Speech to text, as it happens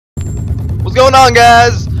What's going on,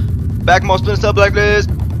 guys? Back more Splinter Cell Blacklist.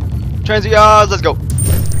 Transit yards, let's go.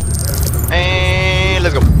 And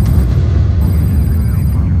let's go.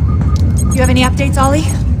 You have any updates, Ollie?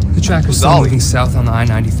 The tracker's still moving south on the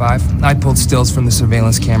I-95. I pulled stills from the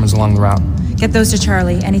surveillance cameras along the route. Get those to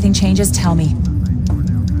Charlie. Anything changes, tell me.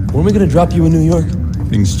 When are we gonna drop you in New York?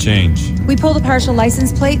 Things change. We pulled a partial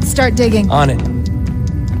license plate, start digging. On it.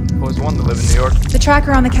 Always wanted to live in New York. The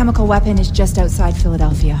tracker on the chemical weapon is just outside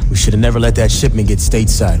Philadelphia. We should have never let that shipment get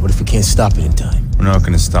stateside. What if we can't stop it in time? We're not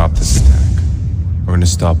gonna stop this attack. We're gonna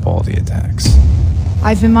stop all the attacks.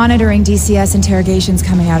 I've been monitoring DCS interrogations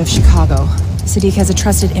coming out of Chicago. Sadiq has a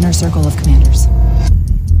trusted inner circle of commanders.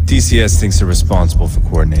 DCS thinks they're responsible for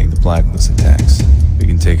coordinating the Blacklist attacks. We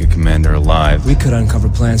can take a commander alive. We could uncover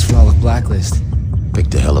plans for all of Blacklist.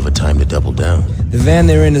 Picked a hell of a time to double down. The van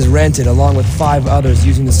they're in is rented, along with 5 others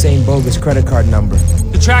using the same bogus credit card number.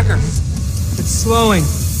 The tracker! It's slowing.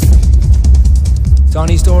 It's on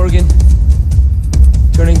East Oregon.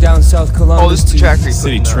 Turning down South Columbus. Oh, this is the tracker.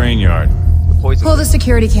 City train yard. Pull the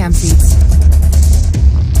security cam feeds.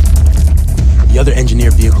 The other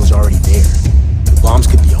engineer vehicle's already there. The bombs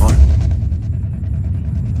could be armed.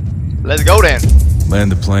 Let's go then.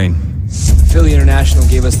 Land the plane. Philly International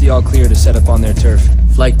gave us the all-clear to set up on their turf.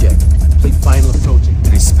 Flight deck. Complete final approaching.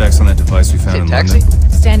 Any specs on that device we found in taxi?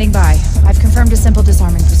 London? Standing by. I've confirmed a simple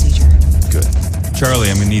disarming procedure. Good. Charlie,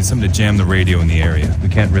 I'm gonna need something to jam the radio in the area. We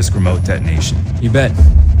can't risk remote detonation. You bet.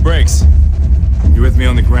 Brakes. You're with me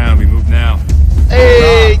on the ground. We move now.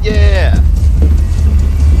 Hey, yeah.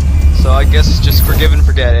 So I guess it's just forgive and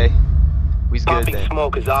forget, eh? We's good Popping then.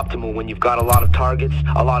 smoke is optimal when you've got a lot of targets,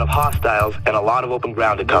 a lot of hostiles, and a lot of open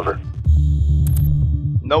ground to cover.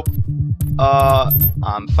 Nope.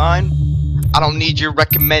 I'm fine. I don't need your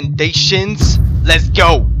recommendations. Let's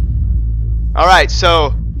go. Alright,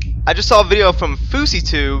 so I just saw a video from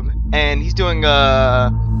fouseyTUBE, and he's doing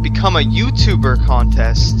a become a YouTuber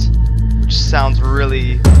contest, which sounds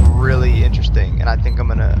really, really interesting, and I think I'm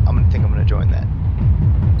gonna join that.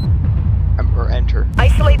 Or enter.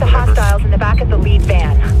 Isolate the hostiles in the back of the lead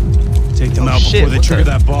van. Take them Oh, out shit, before they what trigger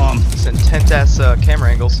the- that bomb. It's intense ass camera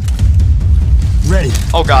angles. Ready.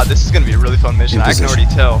 Oh god, this is gonna be a really fun mission. In I can position.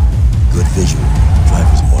 already tell. Good visual.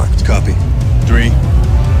 Driver's marked. Copy. 3,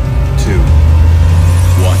 2,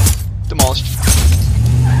 1. Demolished.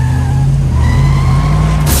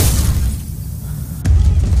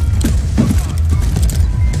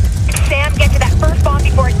 Sam, get to that first bomb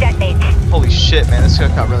before it detonates. Holy shit, man, this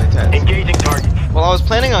got really intense. Engaging targets. Well, I was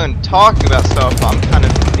planning on talking about stuff. I'm kind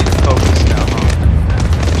of need to focus now,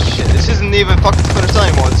 huh? Shit, this isn't even fucking Splinter Cell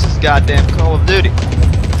anymore. This is goddamn Call of Duty.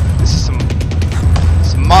 This is some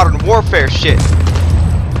modern warfare shit.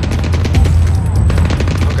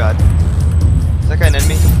 Oh god. Is that guy an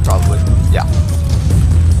enemy? Probably. Yeah.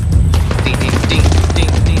 Ding, ding, ding,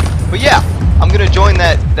 ding, ding. But yeah, I'm gonna join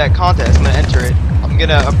that contest. I'm gonna enter it.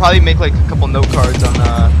 I'll probably make like a couple note cards on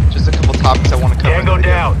just a couple topics I want to cover. Tango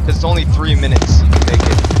down. Because it's only 3 minutes you can make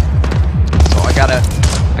it. So I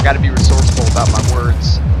gotta be resourceful about my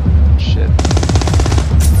words. Shit.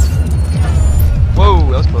 Whoa,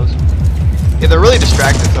 that was close. Yeah, they're really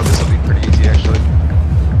distracted, so this will be pretty easy actually.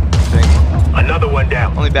 I think. Another one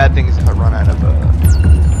down. Only bad thing is if I run out of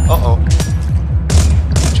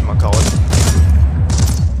whatchamacallit.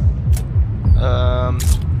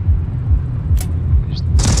 Just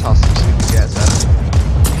toss some stupid gas at him.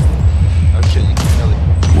 Oh shit, you can really.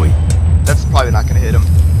 Wait. That's probably not gonna hit him.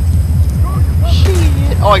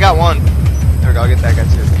 Shit. Oh, I got one. There we go, I'll get that guy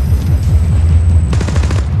too.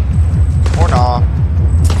 Or nah.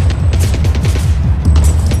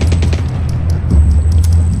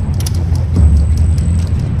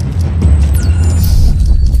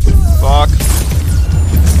 Fuck.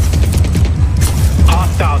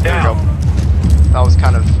 Hostile There we down. go. That was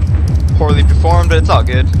kind of poorly performed, but it's all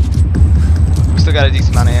good. We still got a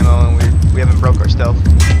decent amount of ammo, and we haven't broke our stealth.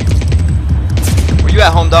 Where you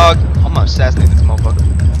at, home dog? I'm gonna assassinate this motherfucker.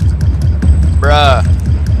 Bruh.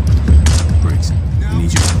 Brakes. We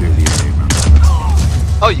need you to clear the area around.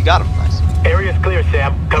 Oh, you got him. Nice. Area's clear,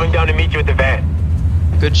 Sam. Coming down to meet you at the van.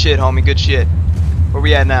 Good shit, homie. Good shit. Where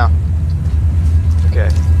we at now? Okay.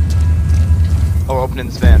 Oh, we're opening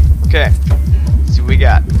this van. Okay. Let's see what we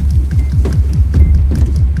got.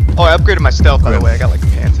 Oh, I upgraded my stealth, by the way. I got like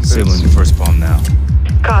pants and Disabling boots. the first bomb now.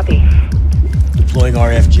 Copy. Deploying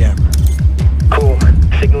RF jammer. Cool.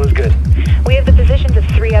 Signal is good. We have the positions of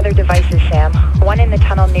 3 other devices, Sam. 1 in the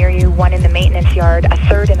tunnel near you, 1 in the maintenance yard, a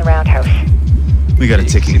 3rd in the roundhouse. We got a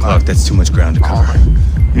ticking clock. That's too much ground to cover.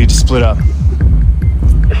 We need to split up.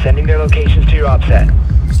 Sending their locations to your OPSAT.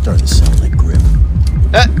 Starting to sound like grip.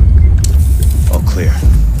 All clear.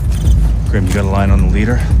 Grim, you got a line on the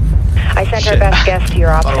leader? I sent our best guess to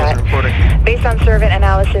your OPSAT. Based on servant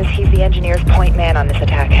analysis, he's the engineer's point man on this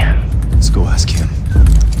attack. Let's go ask him.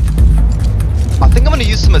 I think I'm gonna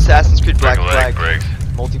use some Assassin's Creed Black Flag Fisher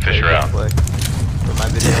multiplayer out. gameplay for my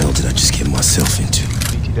What the video. hell did I just get myself into?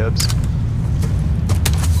 fouseyTUBEs.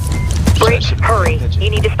 Briggs, hurry. You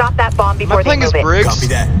need to stop that bomb Am I before they playing move as it. Briggs? Copy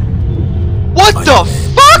that. What Find the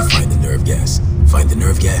man. fuck? Find the nerve gas. Find the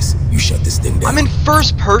nerve gas. You shut this thing down. I'm in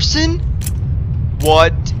first person?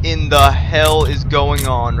 What in the hell is going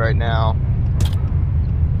on right now?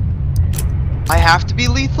 I have to be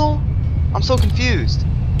lethal? I'm so confused.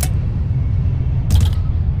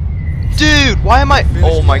 Dude, why am I...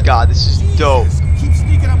 Oh my god, this is dope.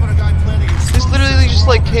 This literally just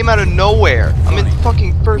like came out of nowhere. I'm in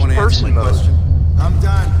fucking first person mode. I'm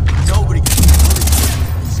done. Nobody can.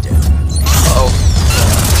 Uh-oh.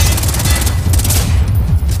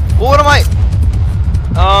 Well, what am I...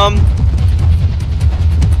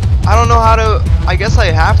 I don't know how to... I guess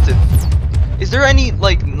I have to... Is there any,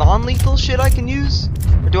 like, non-lethal shit I can use?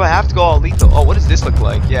 Or do I have to go all lethal? Oh, what does this look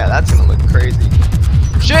like? Yeah, that's gonna look crazy.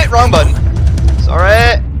 Shit, wrong button.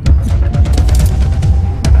 Sorry.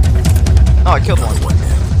 Oh, I killed one.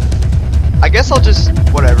 I guess I'll just...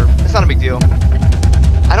 Whatever. It's not a big deal.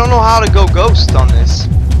 I don't know how to go ghost on this.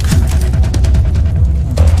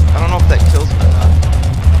 I don't know if that kills me or not.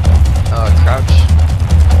 Crouch.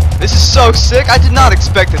 This is so sick. I did not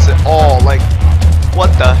expect this at all. Like,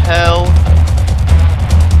 what the hell?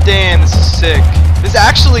 Damn, this is sick. This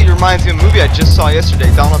actually reminds me of a movie I just saw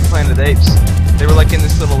yesterday, Dawn of the Planet of the Apes. They were like in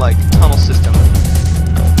this little like tunnel system.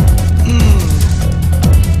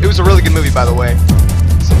 It was a really good movie, by the way.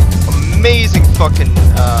 Some amazing fucking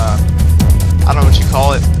I don't know what you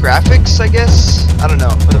call it, graphics, I guess. I don't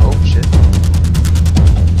know. But oh shit.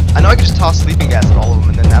 I know I can just toss sleeping gas at all of them,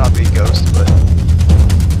 and then that'll be a ghost. But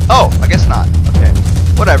oh, I guess not. Okay,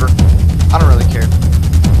 whatever. I don't really care.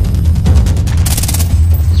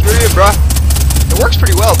 Screw you, bruh. It works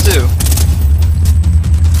pretty well too.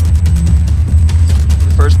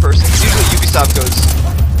 First person. Usually Ubisoft goes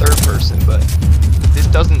third person, but this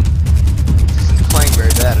isn't playing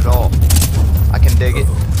very bad at all. I can dig it.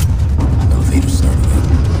 Elevator's starting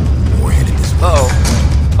up. We're headed this way.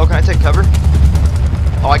 Uh-oh. Oh, can I take cover?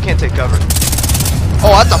 Oh, I can't take cover.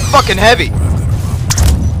 Oh, that's a fucking heavy.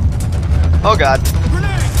 Oh god.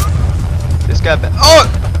 This guy bad. Oh!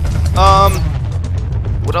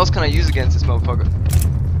 What else can I use against this motherfucker?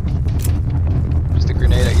 Just a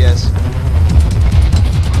grenade, I guess.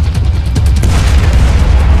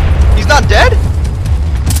 He's not dead?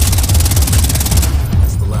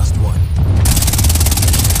 That's the last one.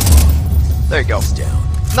 There you go. It's down.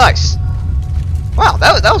 Nice. Wow,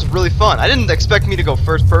 that was really fun. I didn't expect me to go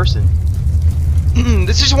first person.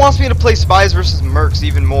 This just wants me to play Spies vs. Mercs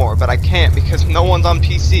even more, but I can't because no one's on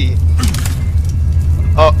PC.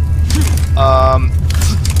 Oh.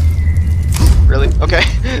 Really? Okay.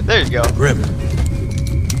 There you go. Grim.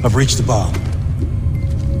 I've reached the bomb.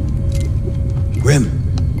 Grim.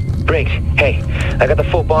 Briggs, hey, I got the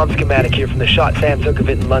full bomb schematic here from the shot Sam took of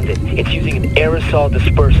it in London. It's using an aerosol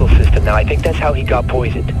dispersal system. Now, I think that's how he got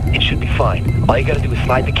poisoned. It should be fine. All you gotta do is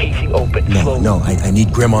slide the casing open. No, I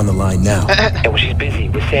need Grim on the line now. And when she's busy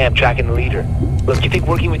with Sam tracking the leader. Look, you think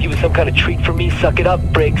working with you is some kind of treat for me? Suck it up,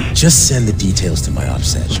 Briggs. Just send the details to my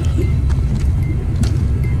OPSAT.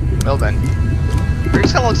 Well then.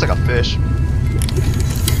 Briggs kinda looks like a fish.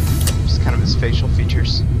 Just kind of his facial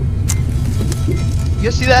features. You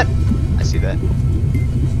guys see that? I see that.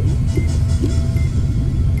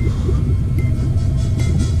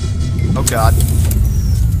 Oh god.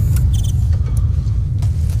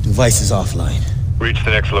 Device is offline. Reach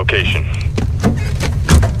the next location.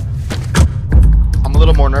 I'm a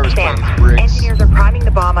little more nervous Sam, playing as Briggs. engineers are priming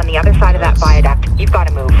the bomb on the other side of that viaduct. You've got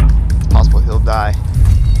to move. It's possible he'll die.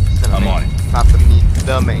 I'm on it. Not the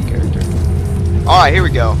main character. Alright, here we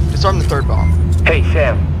go. Disarm the third bomb. Hey,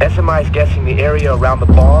 Sam, SMI is guessing the area around the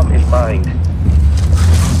bomb is mined.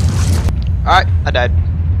 Alright, I died.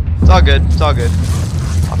 It's all good. It's all good.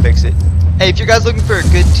 I'll fix it. Hey, if you guys looking for a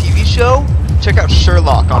good TV show, check out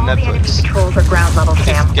Sherlock on All the enemy Netflix. patrols are ground level,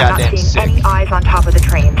 Sam. I'm not goddamn seeing sick. any eyes on top of the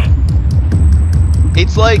trains.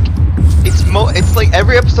 It's like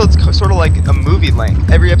every episode's sort of like a movie length.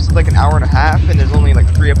 Every episode's like an hour and a half, and there's only like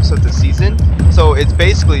 3 episodes a season. So it's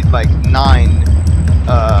basically like 9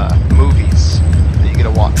 movies that you get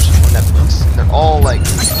to watch on Netflix. And they're all like,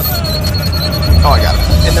 oh, I got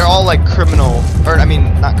it. And they're all like criminal, or I mean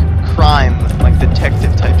not crime, like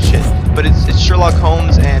detective type shit. But it's Sherlock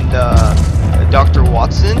Holmes and Dr.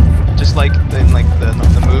 Watson, just like in like the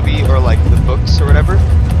movie or like the books or whatever.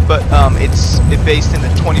 but it's based in the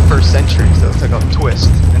 21st century, so it's like a twist.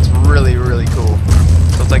 It's really, really cool.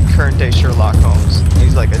 So it's like current day Sherlock Holmes.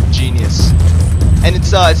 He's like a genius. And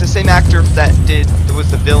it's the same actor that was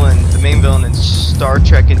the main villain in Star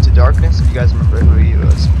Trek Into Darkness. If you guys remember who he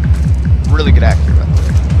was. Really good actor, by the way.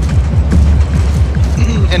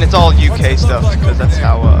 And it's all UK stuff, because that's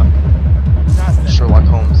how Sherlock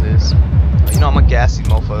Holmes is. You know, I'm a gassy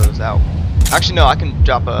mofo who's out. Actually, no, I can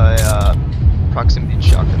drop a proximity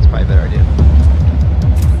shock. That's probably a better idea.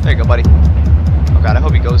 There you go, buddy. Oh god, I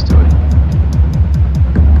hope he goes to it.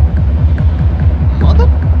 Mother?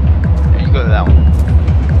 There you go to that one.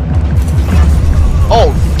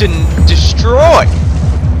 Oh, destroy!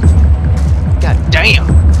 God damn!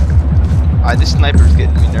 Alright, this sniper's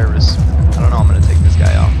getting me nervous. I don't know, I'm gonna take this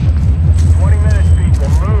guy out. 20 minutes, people,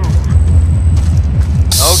 move.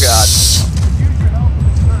 Oh god.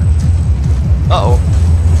 Uh-oh.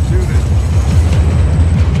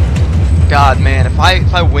 God, man, if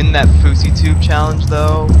I win that fouseyTUBE challenge,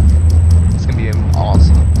 though, it's gonna be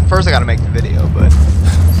awesome. First, I gotta make the video, but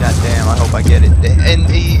goddamn, I hope I get it. And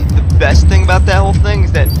the best thing about that whole thing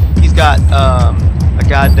is that he's got a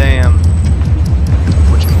goddamn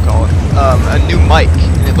a new mic,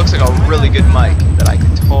 and it looks like a really good mic that I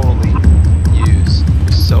can totally use.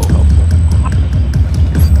 It's so helpful.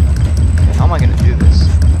 Okay, how am I gonna do this?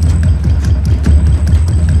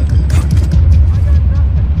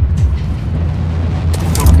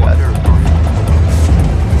 Oh god.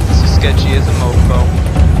 This is sketchy as a mofo.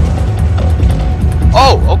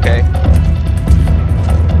 Oh, okay.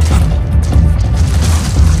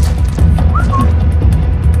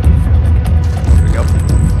 Here we go.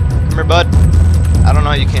 Come here, bud. I don't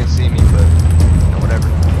know how you can't see me, but you know, whatever.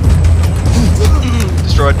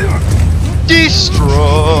 Destroyed.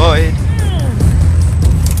 Destroyed.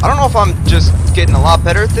 I don't know if I'm just getting a lot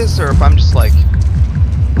better at this, or if I'm just like,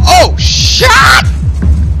 oh shit!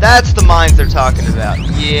 That's the mines they're talking about.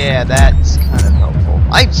 Yeah, that's kind of helpful.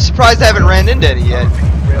 I'm surprised I haven't ran into any yet.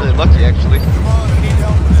 Really lucky, actually.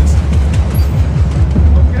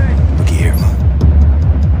 Look here.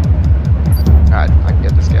 Alright, I can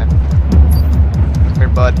get this guy. Come here,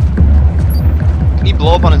 bud. Can he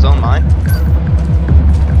blow up on his own mine?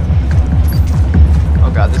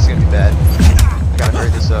 Oh god, this is gonna be bad. I gotta hurry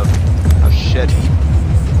this up. Oh shit.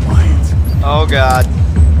 Oh god.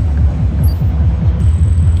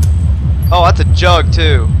 Oh, that's a jug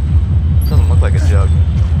too. Doesn't look like a jug.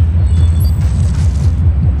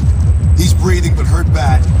 He's breathing but hurt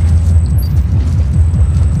bad.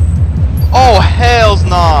 Oh, hells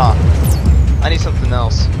nah! I need something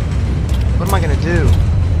else. What am I gonna do?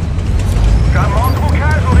 Got multiple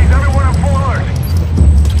casualties, everyone on full alert.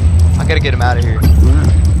 I gotta get him out of here.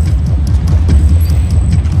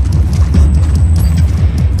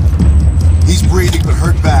 He's breathing but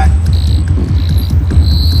hurt bad.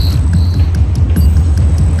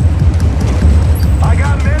 I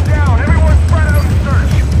got men down, everyone spread out and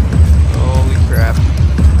search. Holy crap.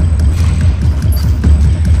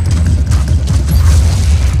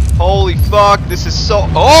 Holy fuck, this is so...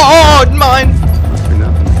 Oh, mine!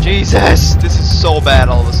 Jesus, this is so bad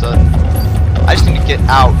all of a sudden. I just need to get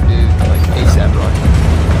out, dude. Like, ASAP run.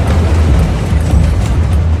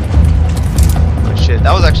 Oh shit,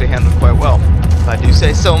 that was actually handled quite well. If I do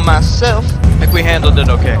say so myself. I think we handled it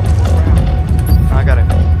okay. I gotta...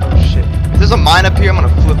 Oh shit. If there's a mine up here, I'm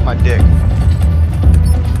gonna flip my dick.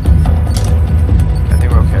 I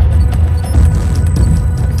think we're okay.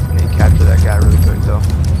 I need to capture that guy really quick, though.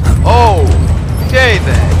 Oh! Okay,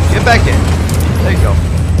 then. Get back in. There you go.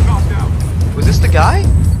 Was this the guy?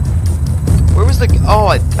 Where was the... Oh,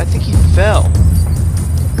 I think he fell.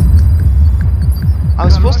 I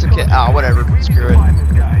was supposed to get... Oh, whatever. Screw it.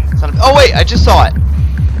 Oh, wait. I just saw it.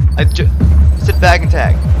 It said bag and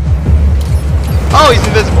tag. Oh, he's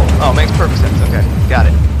invisible. Oh, makes perfect sense. Okay. Got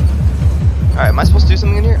it. Alright, am I supposed to do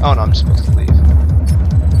something in here? Oh, no. I'm just supposed to leave.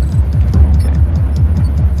 Okay.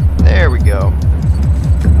 There we go.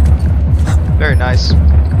 Very nice.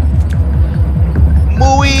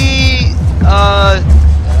 Muy...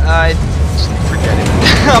 I just forget it.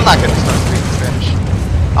 I'm not gonna start speaking Spanish.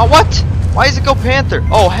 Oh, what? Why does it go Panther?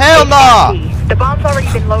 Oh, hell nah! The bomb's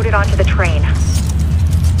already been loaded onto the train.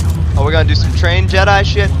 Oh, we're gonna do some train Jedi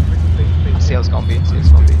shit? See how it's gonna be. See how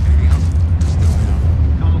it's gonna be.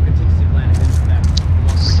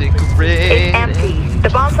 Secret. It's empty. The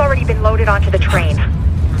bomb's already been loaded onto the train.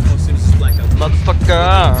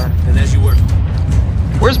 Motherfucker. And as you were.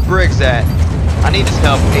 Where's Briggs at? I need his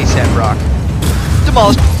help ASAP, Rock.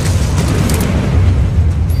 Demolish.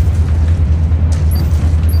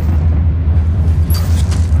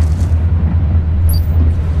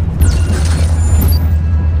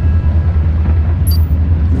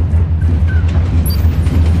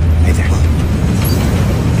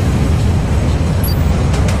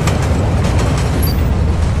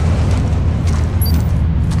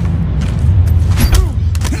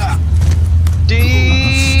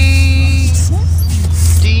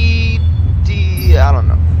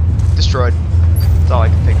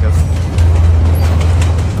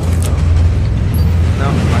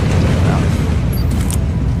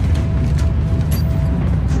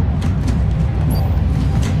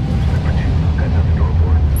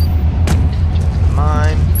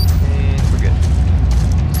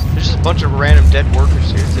 bunch of random dead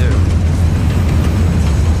workers here too.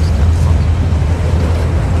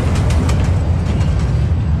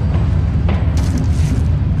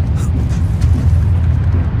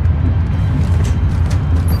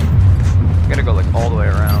 Gotta go like all the way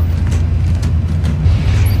around.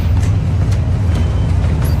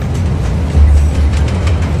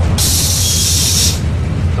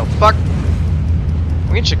 The fuck?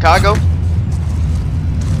 We in Chicago?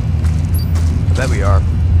 I bet we are.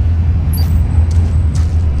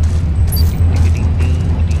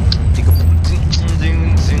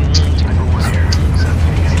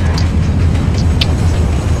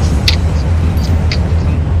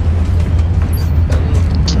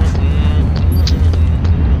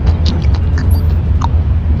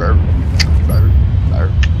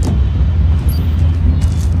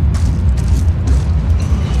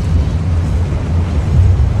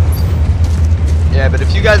 Yeah, but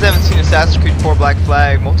if you guys haven't seen Assassin's Creed 4 Black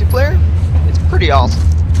Flag multiplayer, it's pretty awesome.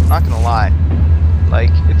 I'm not gonna lie.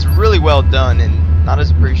 Like, it's really well done and not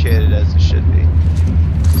as appreciated as it should be.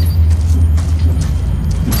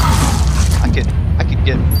 I could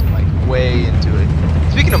get like way into it.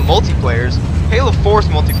 Speaking of multiplayers, Halo 4's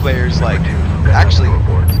multiplayer is like actually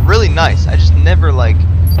really nice. I just never like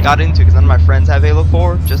got into it because none of my friends have Halo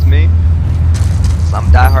 4, just me. So I'm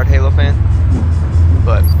a diehard Halo fan.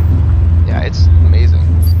 But yeah, it's amazing.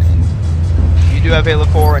 And if you do have Halo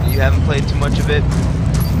 4 and you haven't played too much of it,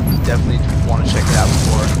 you definitely want to check it out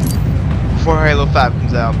before Halo 5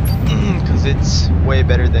 comes out, because it's way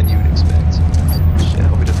better than you would expect. Shit, I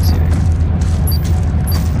hope he doesn't see me.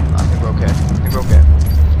 I think we're okay. I think we're okay.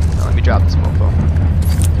 Now let me drop this mofo.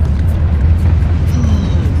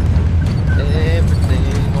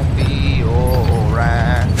 Everything gon' be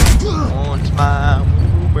alright. One smile,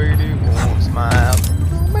 baby, one smile.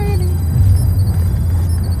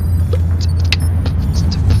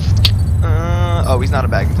 Oh, he's not a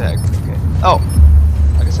bag and tag. Okay. Oh,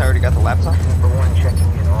 I guess I already got the laptop. Number 1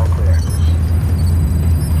 checking in, all clear.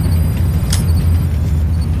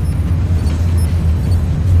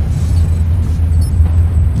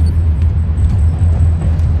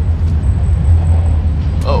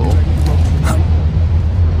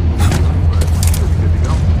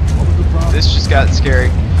 This just got scary.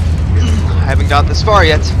 I haven't got this far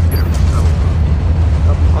yet.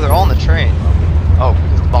 Oh, they're all on the train. Oh,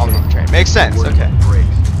 because the bomb's on the train. Makes sense, okay.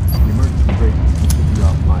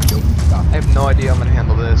 I have no idea how I'm gonna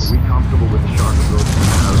handle this. I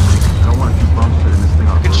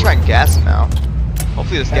could just try and gas him out.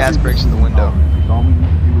 Hopefully this gas breaks through the window. God,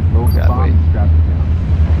 wait.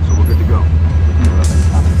 So we're good to go.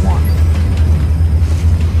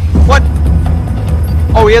 What?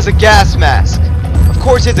 Oh, he has a gas mask. Of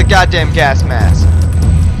course he has a goddamn gas mask.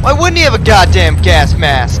 Why wouldn't he have a goddamn gas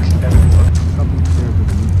mask?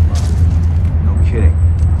 No kidding.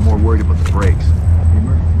 I'm more worried about the brakes. The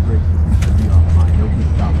emergency brakes should be offline. Nobody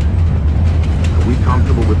stop it. Are we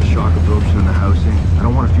comfortable with the shock absorption in the housing? I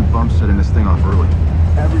don't want a few bumps setting this thing off early.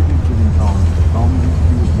 Everything's within tolerance. All we need to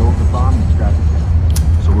do is load the bomb and scrap it down.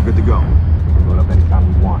 So we're good to go. We can load up anytime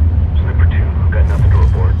we want. Splinter 2, I've got nothing to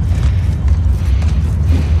report.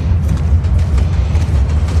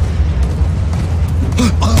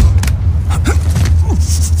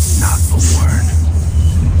 Not a word.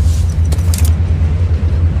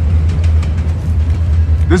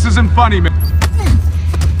 This isn't funny, man.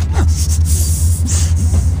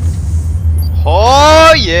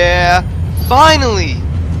 Oh yeah! Finally!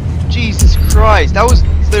 Jesus Christ, that was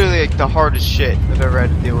literally like the hardest shit I've ever had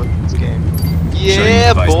to deal with in this game.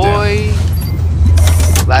 Yeah, boy!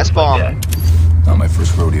 Last bomb. Not my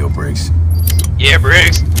first rodeo, Briggs. Yeah,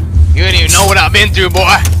 Briggs. You didn't even know what I've been through,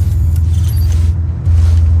 boy.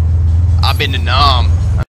 I've been to Nam.